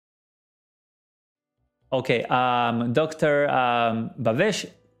Okay, Dr. Bhavesh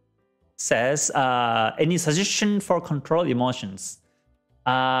says, any suggestion for control emotions?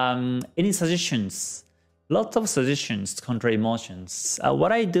 Any suggestions? Lots of suggestions to control emotions.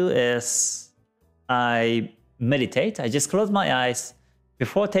 What I do is I meditate. I just close my eyes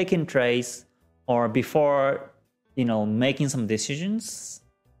before taking trades or before, making some decisions.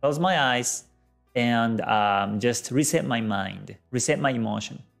 Close my eyes and just reset my mind, reset my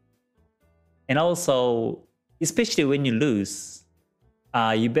emotion. And also, especially when you lose,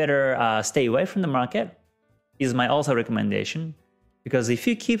 you better stay away from the market, is my also recommendation. Because if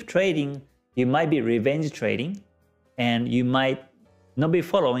you keep trading, you might be revenge trading and you might not be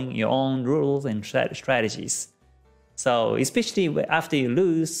following your own rules and strategies. So especially after you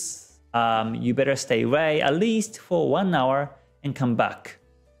lose, you better stay away at least for 1 hour and come back.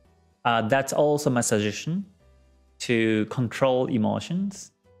 That's also my suggestion to control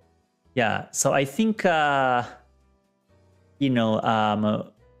emotions. Yeah, so I think,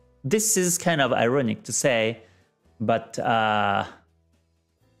 this is kind of ironic to say, but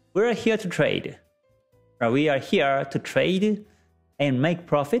we're here to trade. We are here to trade and make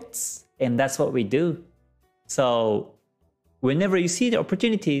profits, and that's what we do. So whenever you see the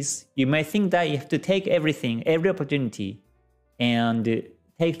opportunities, you may think that you have to take everything, every opportunity, and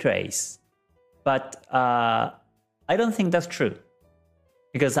take trades. But I don't think that's true.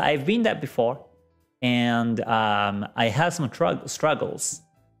 Because I've been that before, and I had some struggles.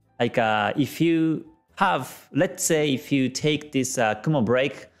 Like if you have, let's say, if you take this Kumo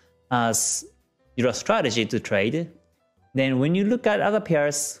break as your strategy to trade, then when you look at other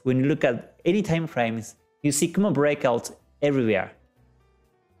pairs, when you look at any time frames, you see Kumo breakouts everywhere,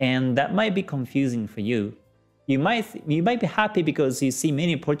 and that might be confusing for you. You might be happy because you see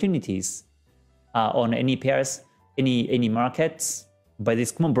many opportunities on any pairs, any markets. By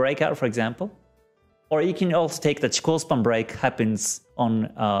this Kumo breakout, for example, or you can also take the Chikou span break happens on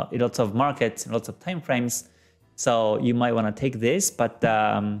lots of markets, lots of time frames. So you might want to take this, but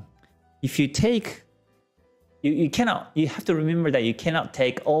if you take, you have to remember that you cannot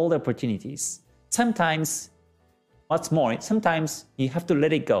take all the opportunities. Sometimes, what's more, sometimes you have to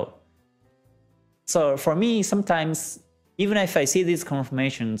let it go. So for me, sometimes, even if I see these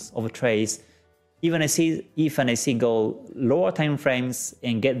confirmations of trades, even if I see go lower time frames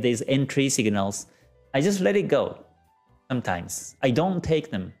and get these entry signals, I just let it go. Sometimes I don't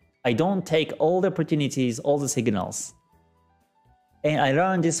take them. I don't take all the opportunities, all the signals. And I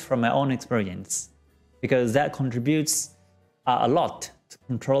learned this from my own experience because that contributes a lot to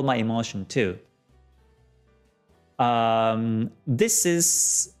control my emotion too. It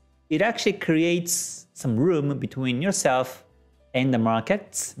actually creates some room between yourself and the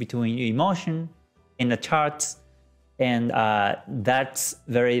markets, between your emotion in the charts, and that's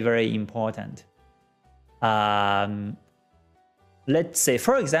very, very important. Let's say,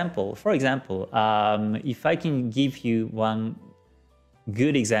 for example, if I can give you one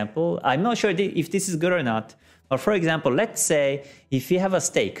good example, I'm not sure if this is good or not, but for example, let's say if you have a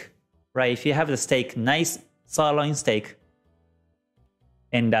steak, right? If you have the steak, nice sirloin steak,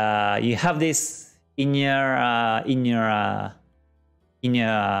 and you have this in your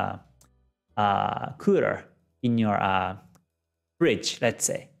cooler, in your fridge, let's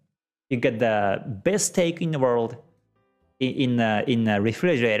say. You get the best steak in the world in a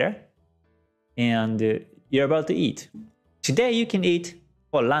refrigerator, and you're about to eat. Today you can eat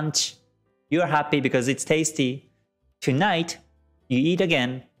for lunch. You're happy because it's tasty. Tonight you eat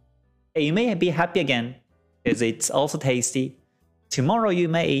again. And you may be happy again because it's also tasty. Tomorrow you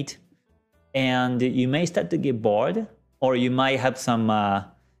may eat, and you may start to get bored, or you might have some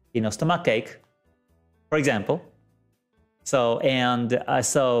stomachache, for example. So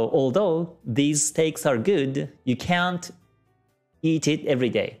although these steaks are good, you can't eat it every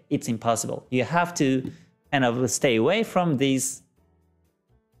day. It's impossible. You have to kind of stay away from these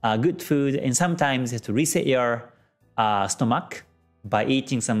good food, and sometimes you have to reset your stomach by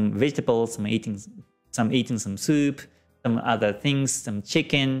eating some vegetables, eating some soup, some other things, some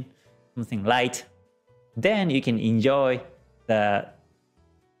chicken, something light. Then you can enjoy the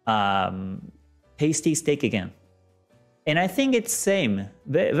tasty steak again. And I think it's same,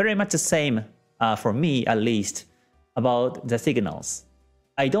 very much the same for me at least, about the signals.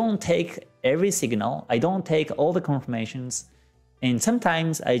 I don't take every signal, I don't take all the confirmations, and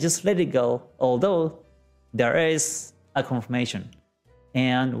sometimes I just let it go, although there is a confirmation.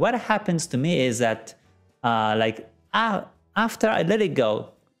 And what happens to me is that after I let it go,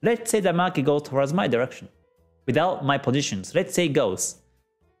 let's say the market goes towards my direction without my positions, let's say it goes,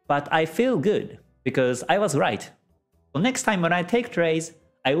 but I feel good because I was right. So next time when I take trades,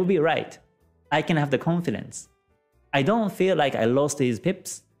 I will be right. I can have the confidence. I don't feel like I lost these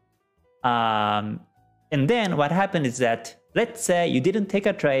pips. And then what happened is that, let's say you didn't take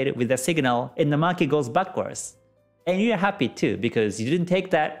a trade with a signal and the market goes backwards. And you're happy too because you didn't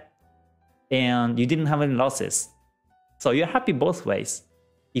take that and you didn't have any losses. So you're happy both ways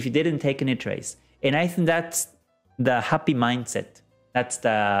if you didn't take any trades. And I think that's the happy mindset. That's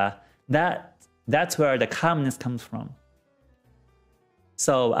where the calmness comes from.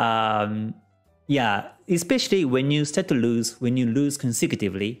 So yeah, especially when you start to lose, when you lose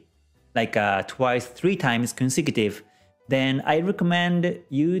consecutively, like twice, 3 times consecutive, then I recommend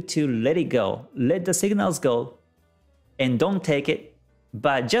you to let it go. Let the signals go and don't take it,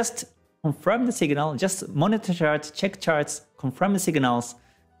 but just confirm the signal, just monitor charts, check charts, confirm the signals,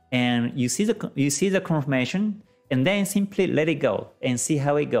 and you see the confirmation, and then simply let it go and see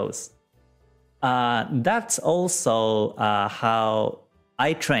how it goes. That's also how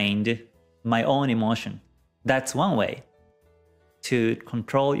I trained my own emotion. That's one way to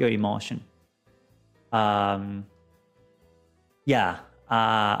control your emotion. Yeah,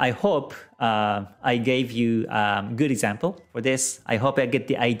 I hope I gave you a good example for this. I hope I get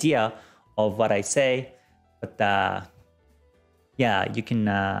the idea of what I say. But yeah, you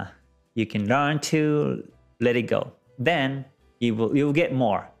can learn to let it go. Then you'll get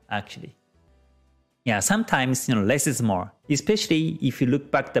more actually. Yeah, sometimes less is more. Especially if you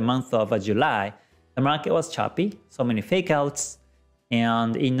look back the month of July, the market was choppy, so many fake outs.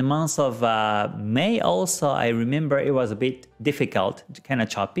 And in the month of May also, I remember it was a bit difficult, kind of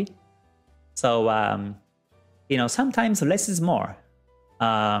choppy. So, sometimes less is more.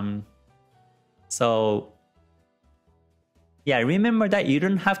 So, yeah, remember that you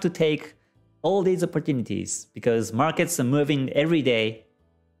don't have to take all these opportunities because markets are moving every day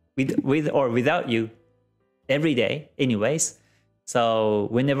with or without you every day anyways. So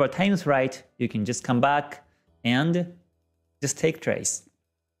whenever time is right, you can just come back and just take trades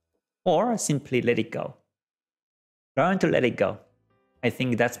or simply let it go. Learn to let it go. I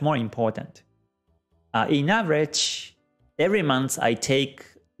think that's more important. In average, every month I take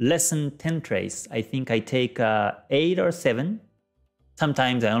less than 10 trades. I think I take 8 or 7.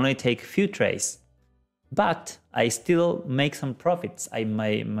 Sometimes I only take few trades. But I still make some profits.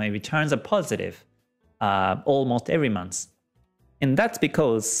 My returns are positive almost every month. And that's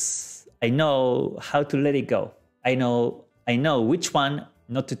because I know how to let it go. I know which one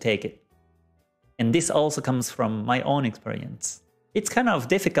not to take it. And this also comes from my own experience. It's kind of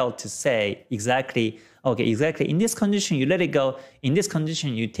difficult to say exactly, okay, exactly in this condition you let it go, in this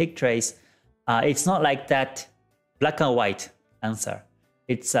condition you take trades. It's not like that black and white answer.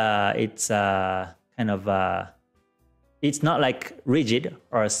 It's it's not like rigid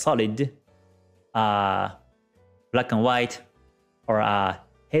or solid black and white or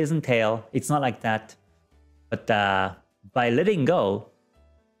heads and tail. It's not like that. But by letting go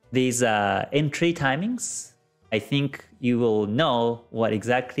these entry timings, I think you will know what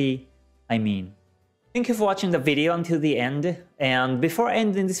exactly I mean. Thank you for watching the video until the end. And before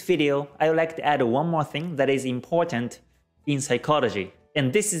ending this video, I would like to add one more thing that is important in psychology.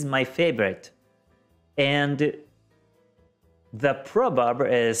 And this is my favorite. And the proverb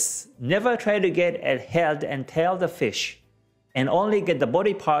is, never try to get a head and tail the fish, and only get the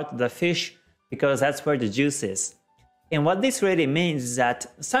body part of the fish because that's where the juice is. And what this really means is that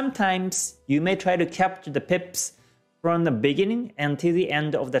sometimes you may try to capture the pips from the beginning until the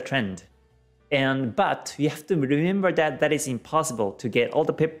end of the trend. But you have to remember that that is impossible to get all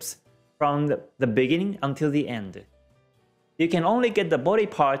the pips from the beginning until the end. You can only get the body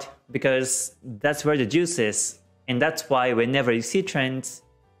part because that's where the juice is. And that's why whenever you see trends,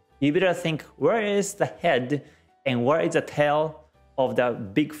 you better think, where is the head and where is the tail of the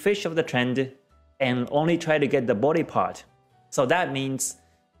big fish of the trend, and only try to get the body part. So that means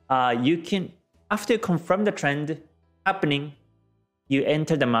you can, after you confirm the trend happening, you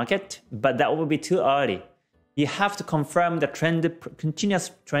enter the market, but that will be too early. You have to confirm the trend, continuous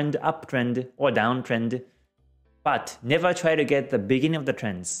trend, uptrend or downtrend, but never try to get the beginning of the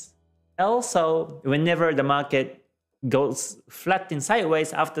trends. Also, whenever the market goes flat and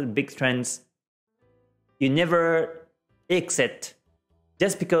sideways after the big trends, you never exit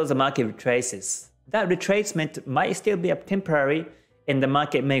just because the market retraces. That retracement might still be temporary and the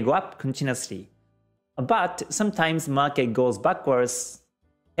market may go up continuously. But sometimes the market goes backwards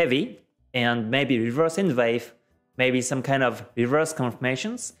heavy and maybe reverse end wave, maybe some kind of reverse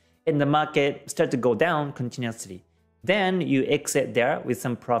confirmations, and the market start to go down continuously. Then you exit there with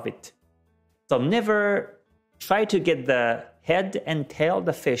some profit. So never try to get the head and tail of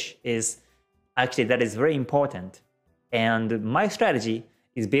the fish. That is very important. And my strategy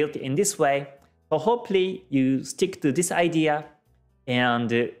is built in this way. So hopefully you stick to this idea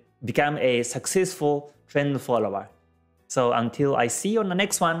and become a successful trend follower. So until I see you on the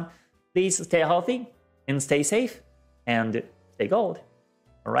next one, please stay healthy and stay safe and stay gold.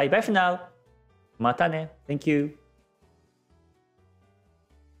 Alright, bye for now. またね. Thank you.